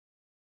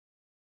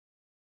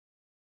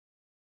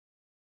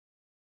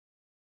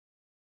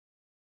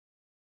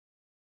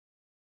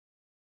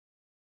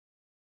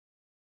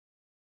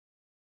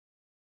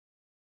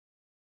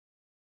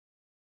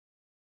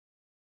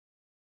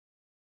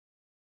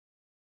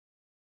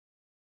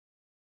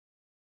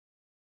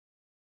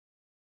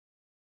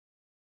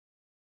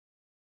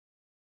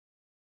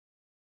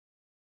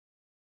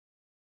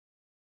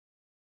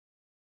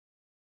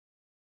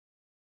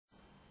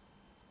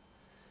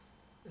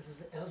This is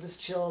the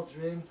eldest child's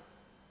room.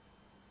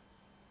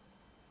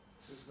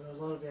 This is where a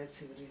lot of the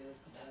activity has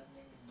been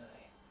happening and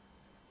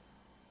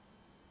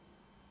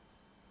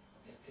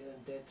I'll be up here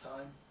in dead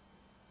time.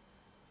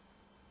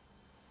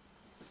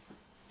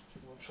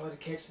 We'll try to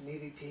catch some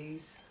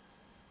EVPs.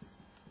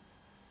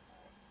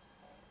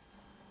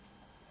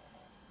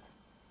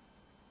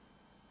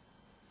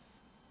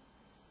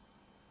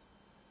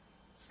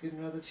 It's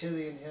getting rather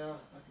chilly in here.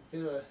 I can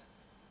feel a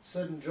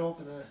sudden drop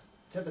in the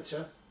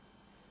temperature.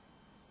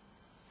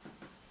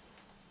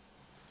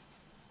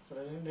 So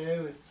I don't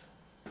know if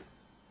I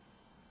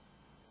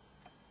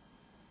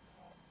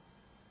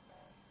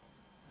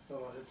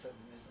thought I heard something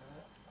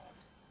there.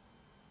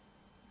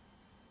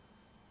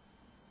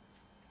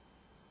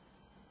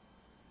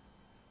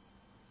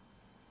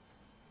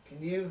 Can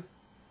you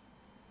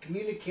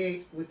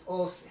communicate with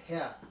us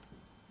here?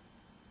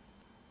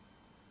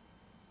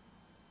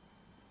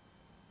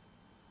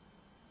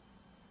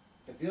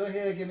 If you're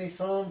here, give me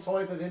some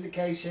type of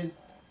indication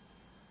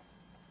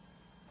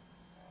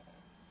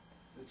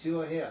that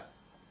you are here.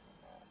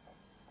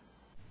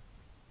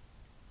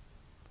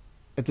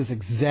 At this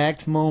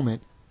exact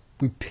moment,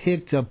 we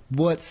picked up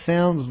what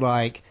sounds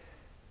like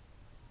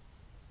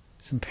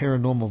some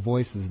paranormal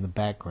voices in the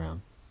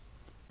background.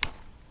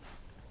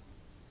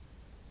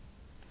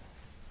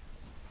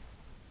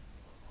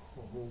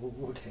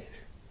 Oh, Tater.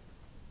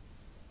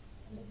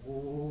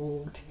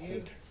 Oh,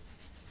 Tater.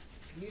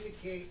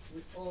 Communicate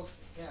with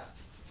us here.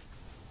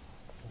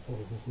 Oh,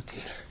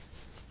 Tater.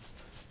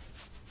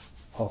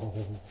 Oh.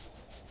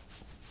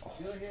 If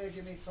you're here,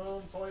 give me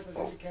some type of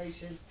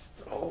indication.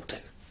 Oh,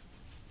 Tater.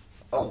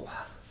 Oh.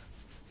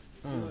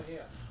 You're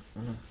here.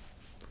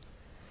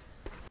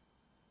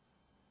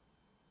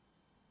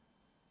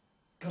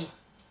 Come on.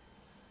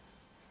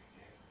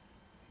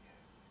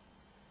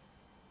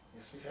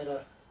 Yes, we've had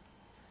a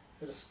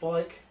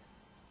spike.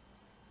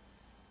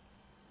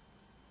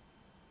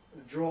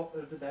 A drop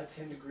of about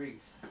 10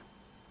 degrees.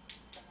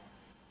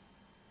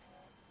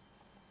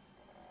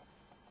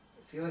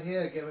 If you're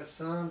here, give us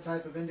some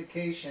type of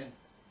indication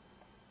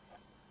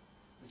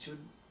that you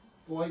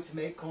would like to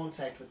make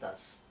contact with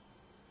us.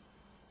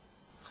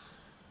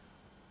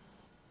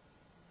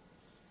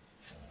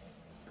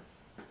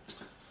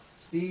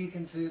 Speak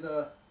into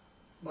the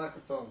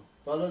microphone.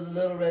 Follow the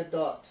little red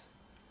dot.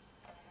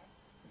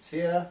 It's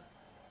here.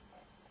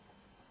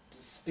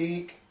 Just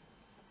speak.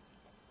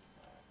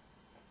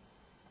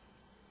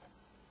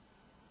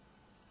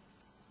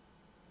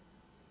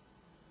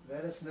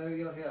 Let us know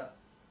you're here.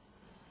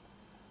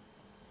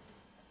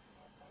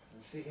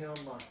 And see here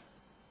on mine.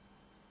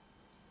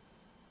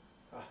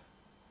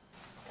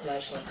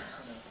 Flashlight is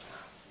coming out.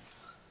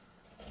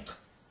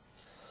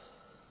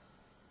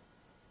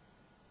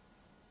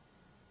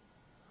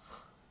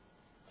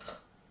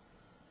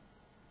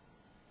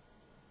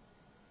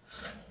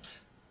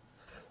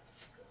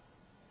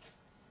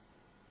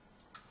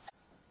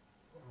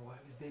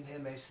 Alright, we've been here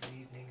most of the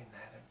evening and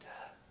haven't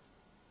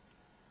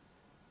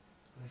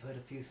we've heard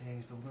a few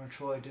things, but we're going to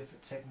try a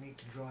different technique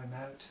to draw him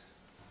out.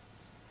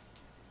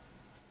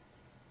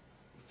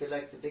 You feel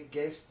like the big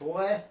ghost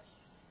boy?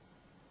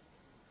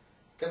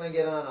 Come and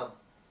get on him.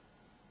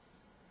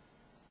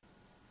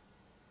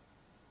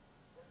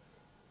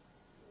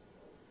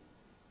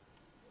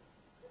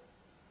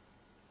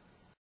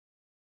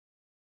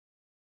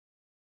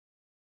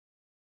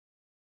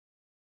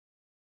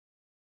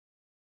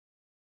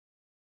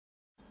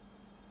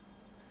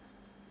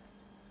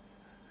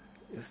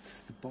 Yes, this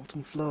is the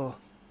bottom floor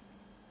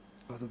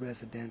of the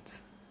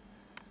residence.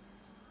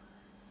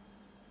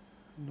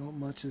 Not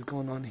much is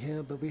going on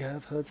here, but we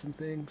have heard some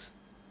things.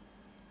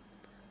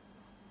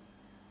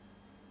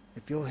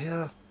 If you're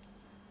here,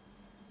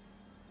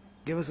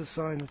 give us a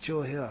sign that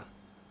you're here.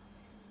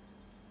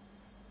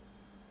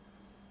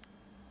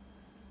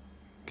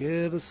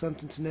 Give us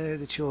something to know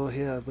that you're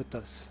here with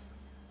us.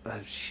 Oh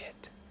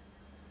shit.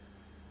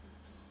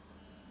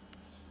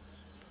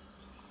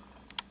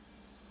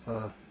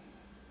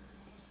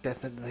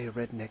 Definitely a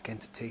redneck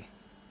entity.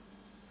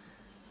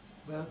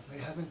 Well, we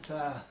haven't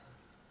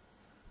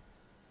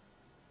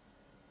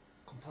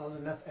compiled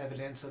enough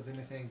evidence of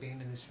anything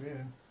being in this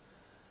room.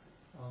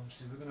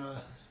 So we're going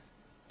to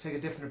take a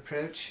different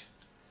approach.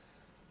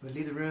 We'll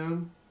leave the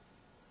room.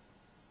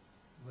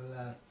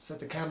 We'll set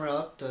the camera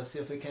up to see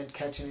if we can't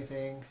catch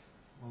anything.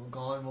 When we're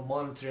gone, we'll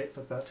monitor it for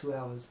about 2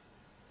 hours.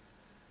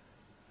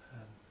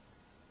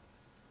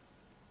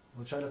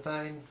 We'll try to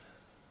find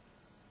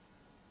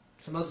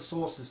some other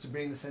sources to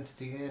bring this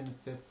entity in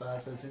if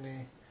there's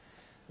any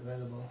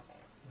available.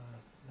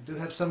 We do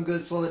have some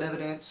good solid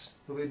evidence,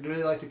 but we'd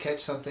really like to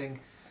catch something.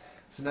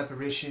 It's an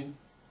apparition,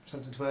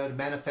 something to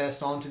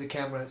manifest onto the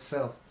camera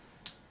itself.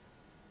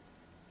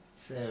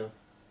 So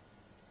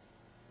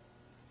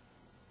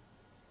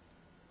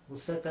we'll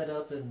set that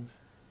up and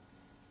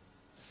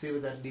see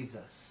where that leads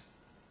us.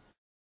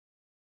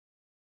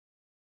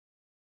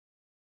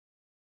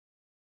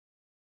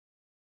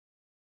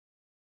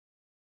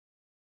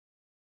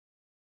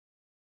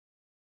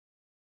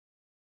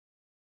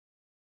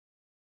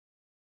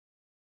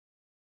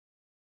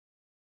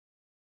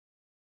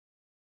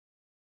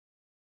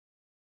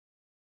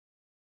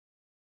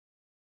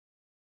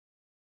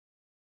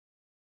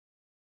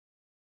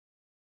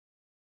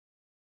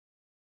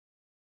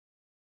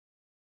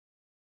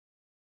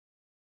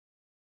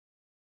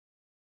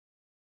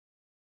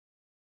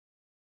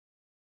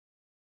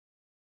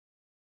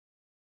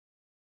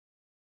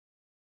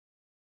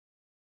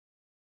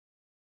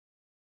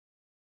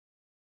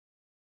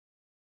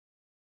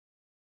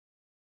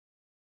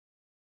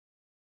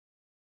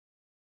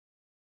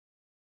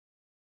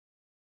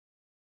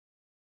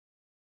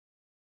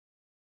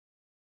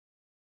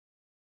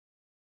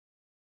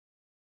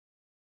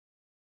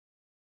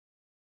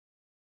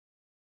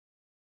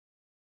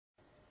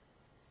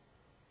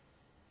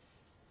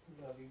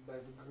 by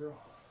the girl.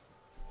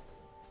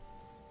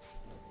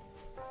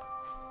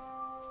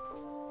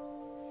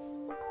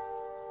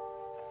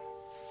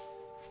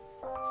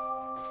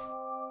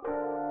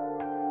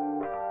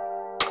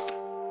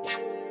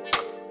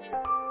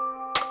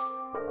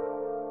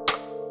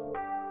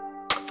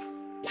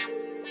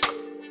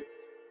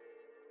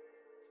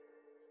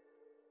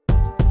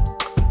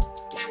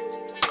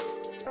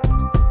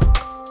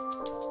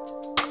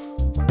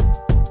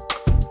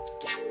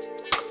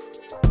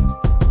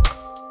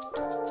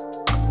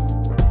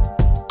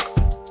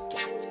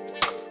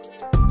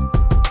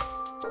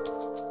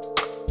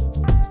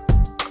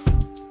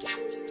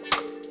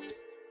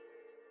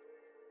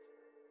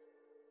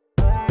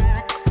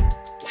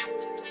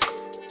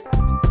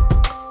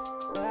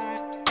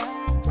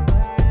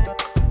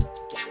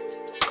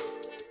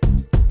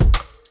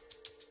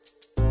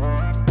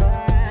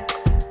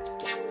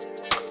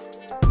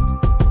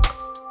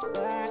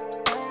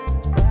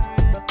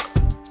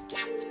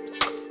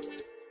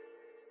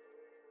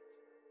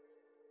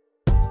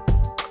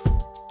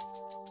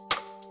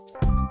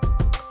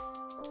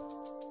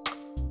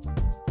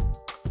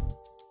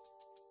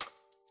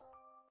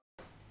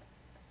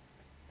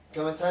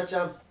 Come and touch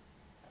them.